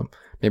 right? So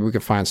maybe we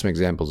could find some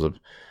examples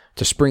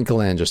to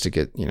sprinkle in just to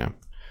get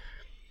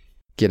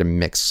a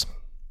mix.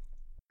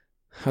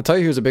 I'll tell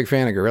you who's a big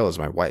fan of Gorillaz,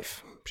 my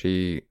wife.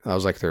 That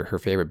was like her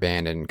favorite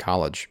band in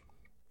college.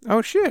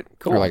 Oh shit,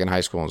 cool. Or like in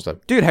high school and stuff.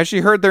 Dude, has she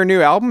heard their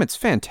new album? It's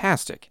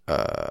fantastic.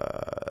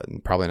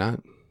 Probably not.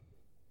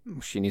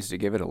 She needs to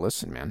give it a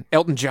listen, man.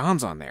 Elton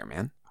John's on there,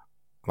 man.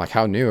 Like,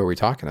 how new are we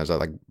talking? Is that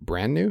like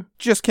brand new?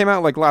 Just came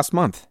out like last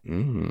month.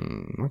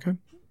 Okay.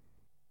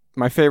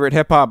 My favorite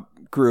hip hop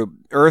group,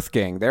 Earth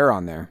Gang, they're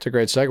on there. It's a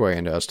great segue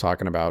into us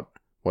talking about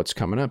what's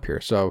coming up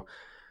here. So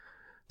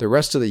the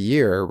rest of the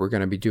year, we're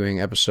going to be doing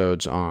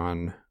episodes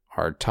on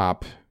our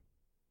top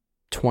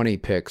 20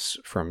 picks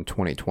from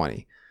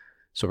 2020.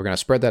 So we're going to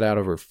spread that out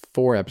over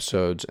 4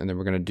 episodes, and then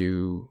we're going to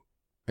do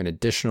an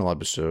additional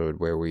episode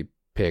where we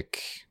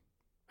pick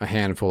a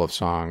handful of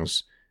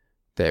songs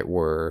that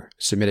were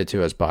submitted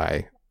to us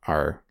by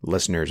our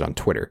listeners on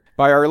Twitter.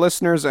 By our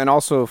listeners, and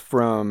also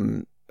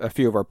from a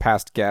few of our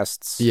past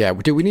guests. Yeah,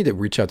 we need to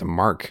reach out to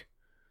Mark.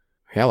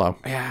 Hello.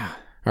 Yeah.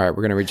 All right,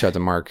 we're going to reach out to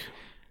Mark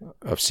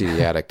of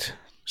CD Addict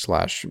 /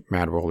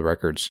 Mad World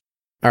Records.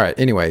 All right,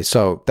 anyway,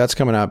 so that's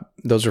coming up.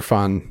 Those are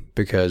fun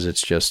because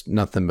it's just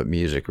nothing but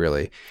music,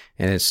 really.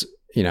 And it's,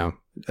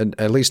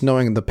 at least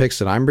knowing the picks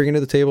that I'm bringing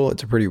to the table,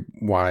 it's a pretty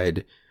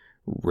wide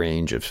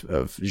range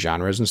of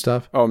genres and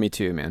stuff. Oh, me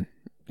too, man.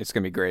 It's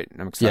going to be great.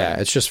 I'm excited. Yeah,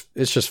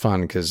 it's just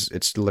fun because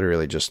it's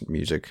literally just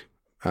music.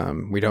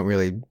 We don't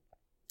really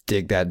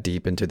dig that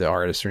deep into the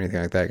artist or anything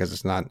like that because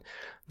it's not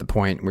the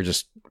point. We're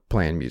just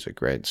playing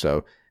music, right?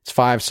 So it's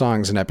 5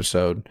 songs an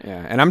episode.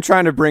 Yeah, and I'm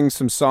trying to bring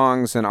some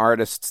songs and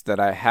artists that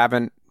I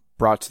haven't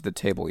brought to the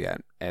table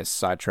yet as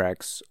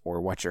sidetracks or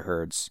what you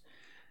heards.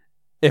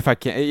 If I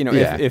can,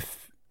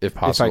 if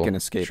possible, if I can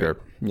escape it.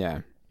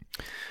 Yeah.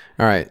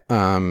 All right.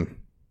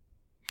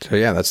 So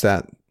yeah, that's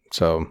that.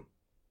 So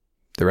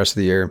the rest of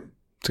the year,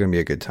 it's going to be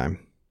a good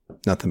time.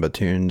 Nothing but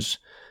tunes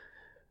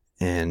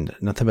and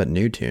nothing but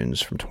new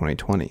tunes from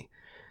 2020.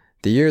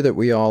 The year that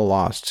we all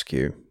lost,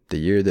 Skew. The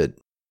year that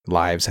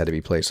lives had to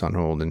be placed on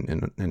hold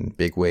in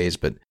big ways,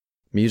 but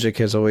music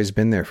has always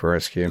been there for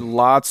us, Q.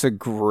 Lots of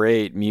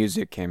great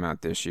music came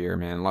out this year,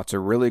 man. Lots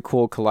of really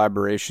cool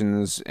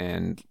collaborations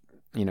and,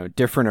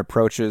 different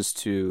approaches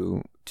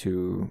to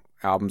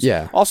albums.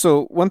 Yeah.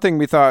 Also, one thing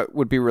we thought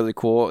would be really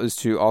cool is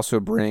to also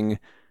bring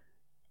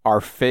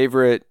our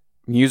favorite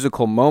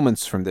musical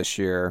moments from this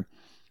year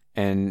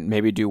and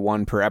maybe do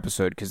one per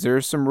episode, because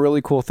there's some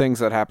really cool things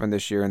that happened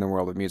this year in the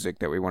world of music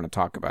that we want to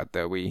talk about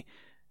that we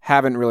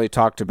haven't really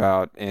talked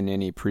about in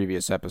any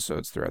previous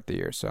episodes throughout the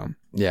year. So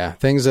yeah,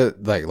 things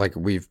that like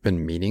we've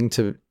been meaning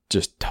to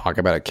just talk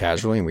about it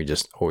casually and we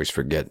just always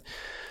forget.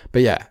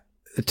 But yeah,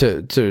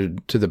 to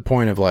the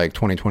point of like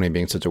 2020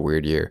 being such a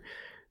weird year,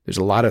 there's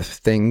a lot of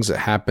things that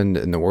happened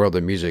in the world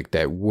of music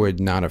that would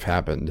not have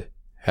happened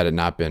had it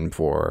not been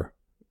for,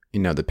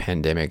 the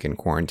pandemic and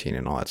quarantine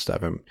and all that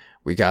stuff. And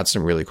we got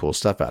some really cool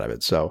stuff out of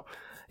it. So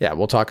yeah,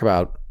 we'll talk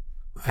about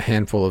a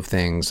handful of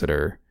things that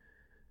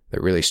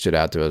really stood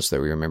out to us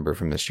that we remember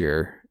from this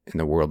year in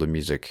the world of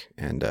music.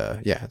 And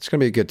yeah, it's going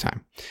to be a good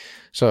time.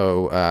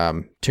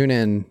 So tune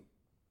in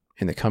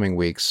the coming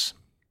weeks,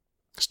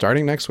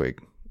 starting next week.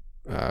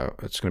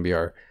 It's going to be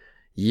our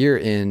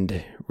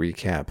year-end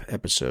recap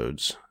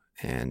episodes.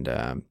 And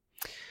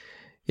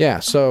Yeah,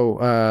 so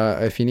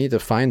if you need to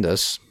find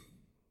us,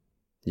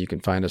 you can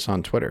find us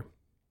on Twitter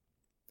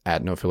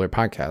at No Filler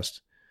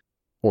Podcast,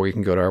 or you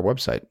can go to our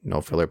website,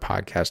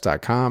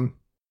 nofillerpodcast.com,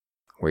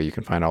 where you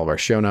can find all of our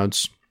show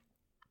notes,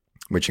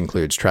 which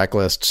includes track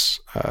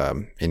lists,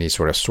 any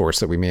sort of source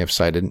that we may have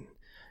cited,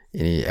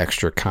 any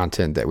extra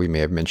content that we may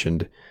have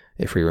mentioned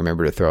if we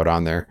remember to throw it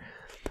on there.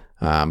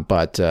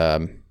 But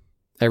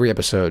every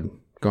episode,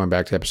 going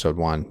back to episode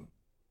 1,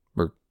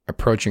 we're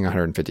approaching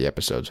 150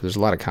 episodes. So there's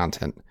a lot of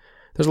content.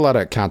 There's a lot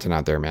of content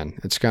out there, man.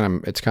 It's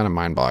kind of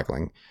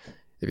mind-boggling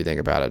if you think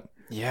about it.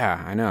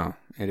 Yeah, I know.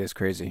 It is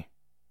crazy.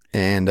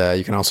 And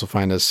you can also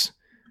find us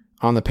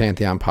on the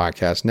Pantheon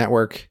Podcast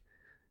Network,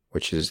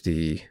 which is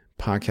the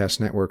podcast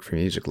network for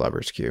music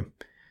lovers, Q.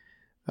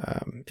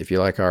 If you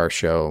like our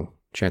show,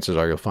 chances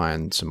are you'll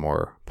find some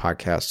more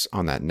podcasts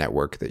on that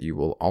network that you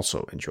will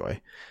also enjoy.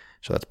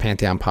 So that's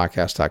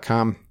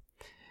pantheonpodcast.com.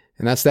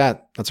 And that's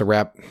that. That's a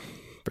wrap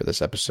for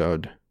this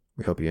episode.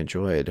 We hope you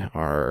enjoyed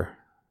our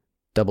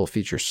double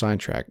feature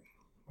sidetrack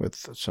with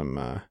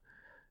some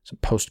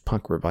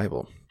post-punk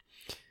revival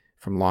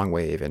from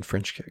Longwave and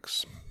French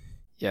Kicks.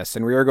 Yes,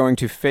 and we are going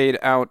to fade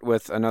out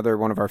with another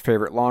one of our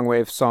favorite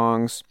Longwave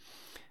songs.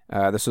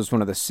 This was one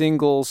of the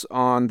singles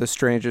on The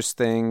Strangest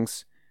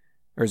Things.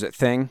 Or is it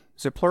Thing?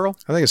 Is it plural?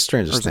 I think it's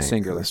Strangest Thing.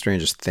 Singular?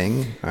 Strangest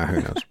Thing?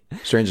 Who knows?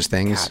 Strangest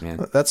Things? God,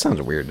 man. That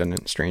sounds weird, doesn't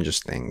it?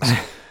 Strangest Things.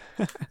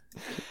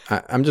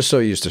 I'm just so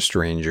used to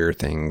Stranger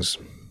Things.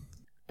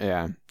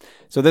 Yeah.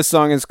 So this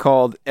song is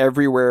called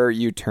Everywhere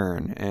You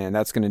Turn, and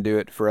that's going to do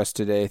it for us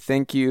today.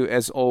 Thank you,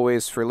 as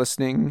always, for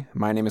listening.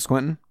 My name is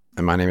Quentin.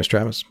 And my name is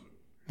Travis.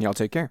 Y'all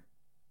take care.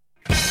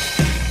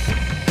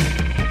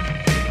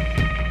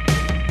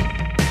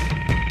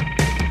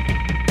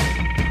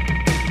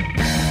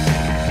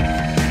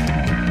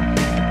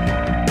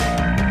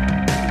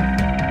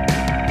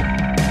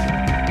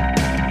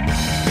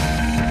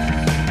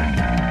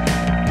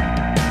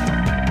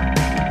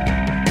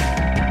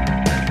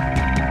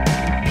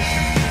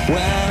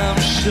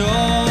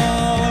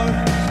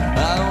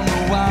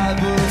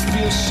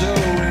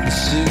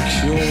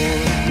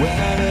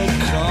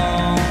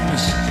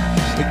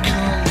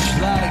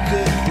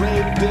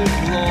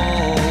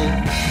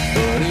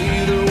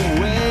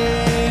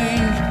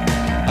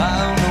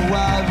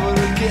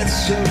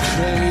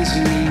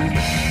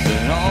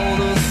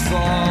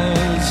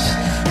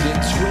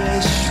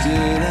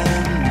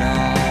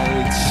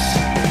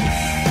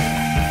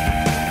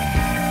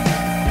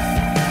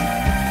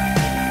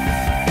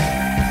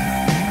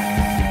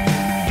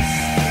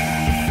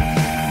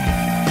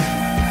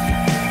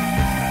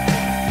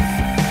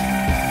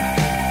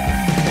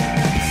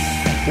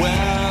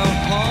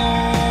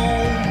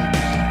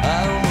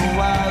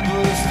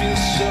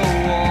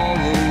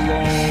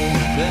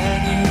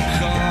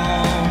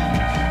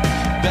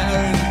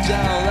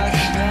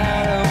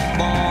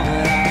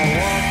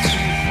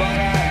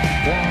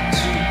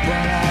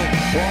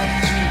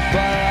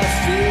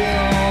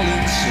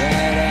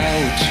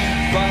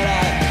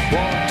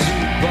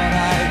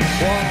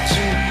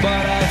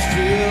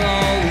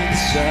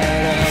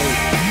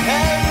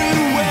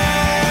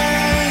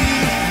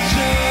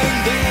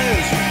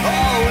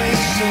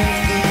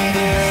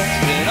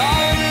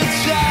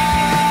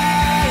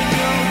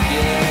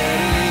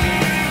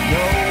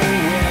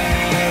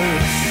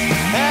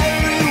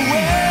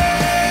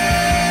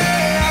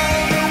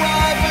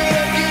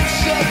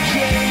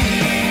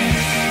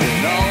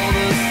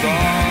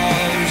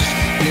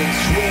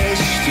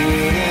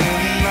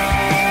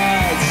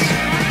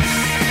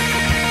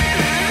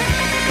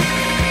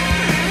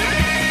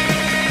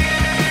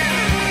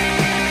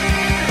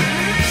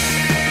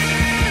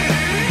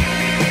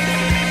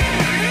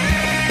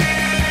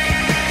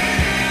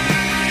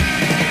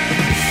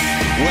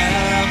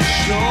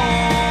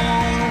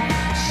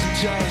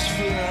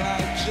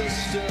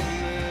 Just a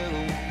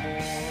little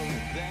more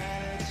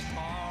than it's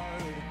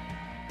hard.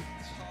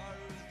 It's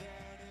harder than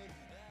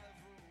it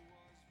ever was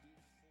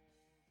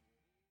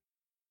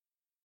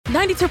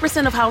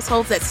before. 92% of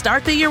households that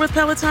start the year with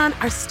Peloton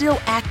are still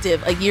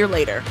active a year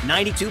later.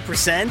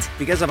 92%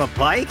 because of a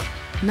bike?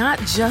 Not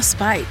just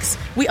bikes.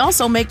 We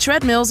also make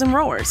treadmills and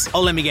rowers.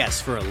 Oh, let me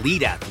guess, for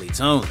elite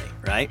athletes only,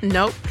 right?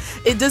 Nope.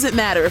 It doesn't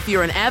matter if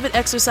you're an avid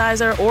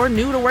exerciser or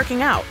new to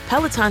working out.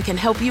 Peloton can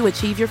help you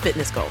achieve your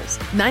fitness goals.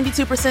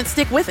 92%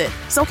 stick with it.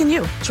 So can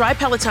you. Try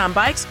Peloton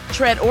bikes,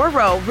 tread, or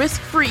row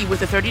risk-free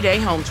with a 30-day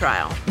home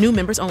trial. New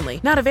members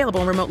only. Not available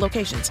in remote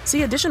locations.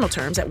 See additional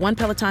terms at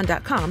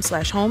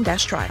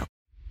onepeloton.com/home-trial.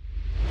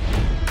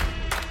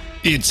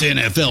 It's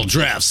NFL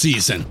draft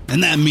season,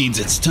 and that means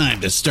it's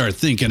time to start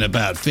thinking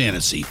about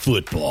fantasy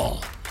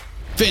football.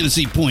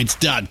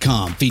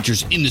 FantasyPoints.com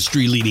features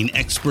industry-leading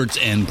experts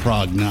and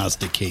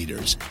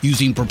prognosticators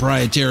using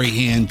proprietary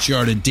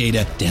hand-charted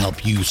data to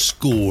help you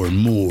score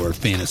more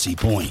fantasy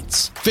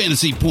points.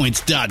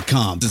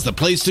 FantasyPoints.com is the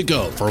place to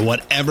go for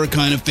whatever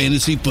kind of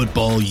fantasy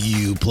football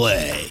you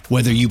play.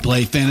 Whether you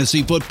play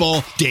fantasy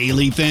football,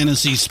 daily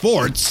fantasy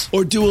sports,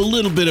 or do a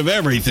little bit of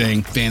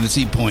everything,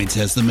 Fantasy Points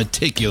has the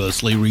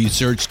meticulously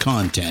researched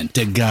content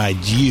to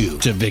guide you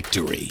to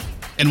victory.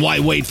 And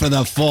why wait for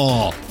the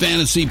fall?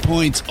 Fantasy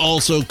Points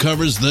also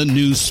covers the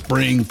new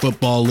spring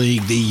football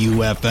league, the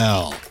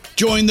UFL.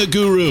 Join the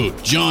guru,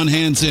 John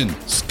Hansen,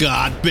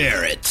 Scott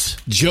Barrett,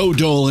 Joe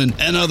Dolan,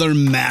 and other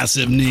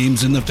massive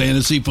names in the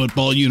fantasy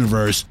football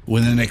universe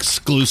with an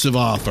exclusive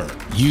offer.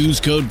 Use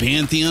code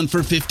Pantheon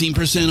for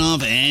 15%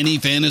 off any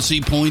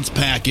Fantasy Points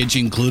package,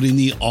 including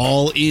the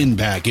all-in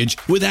package,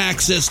 with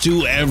access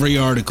to every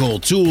article,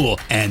 tool,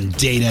 and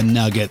data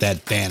nugget that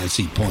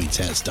Fantasy Points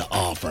has to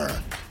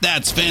offer.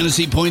 That's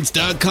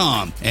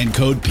fantasypoints.com and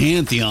code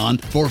Pantheon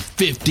for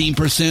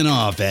 15%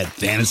 off at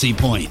Fantasy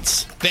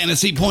Points.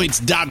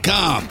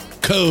 Fantasypoints.com,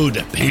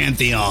 code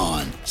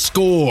Pantheon.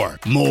 Score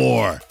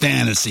more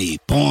fantasy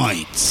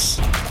points.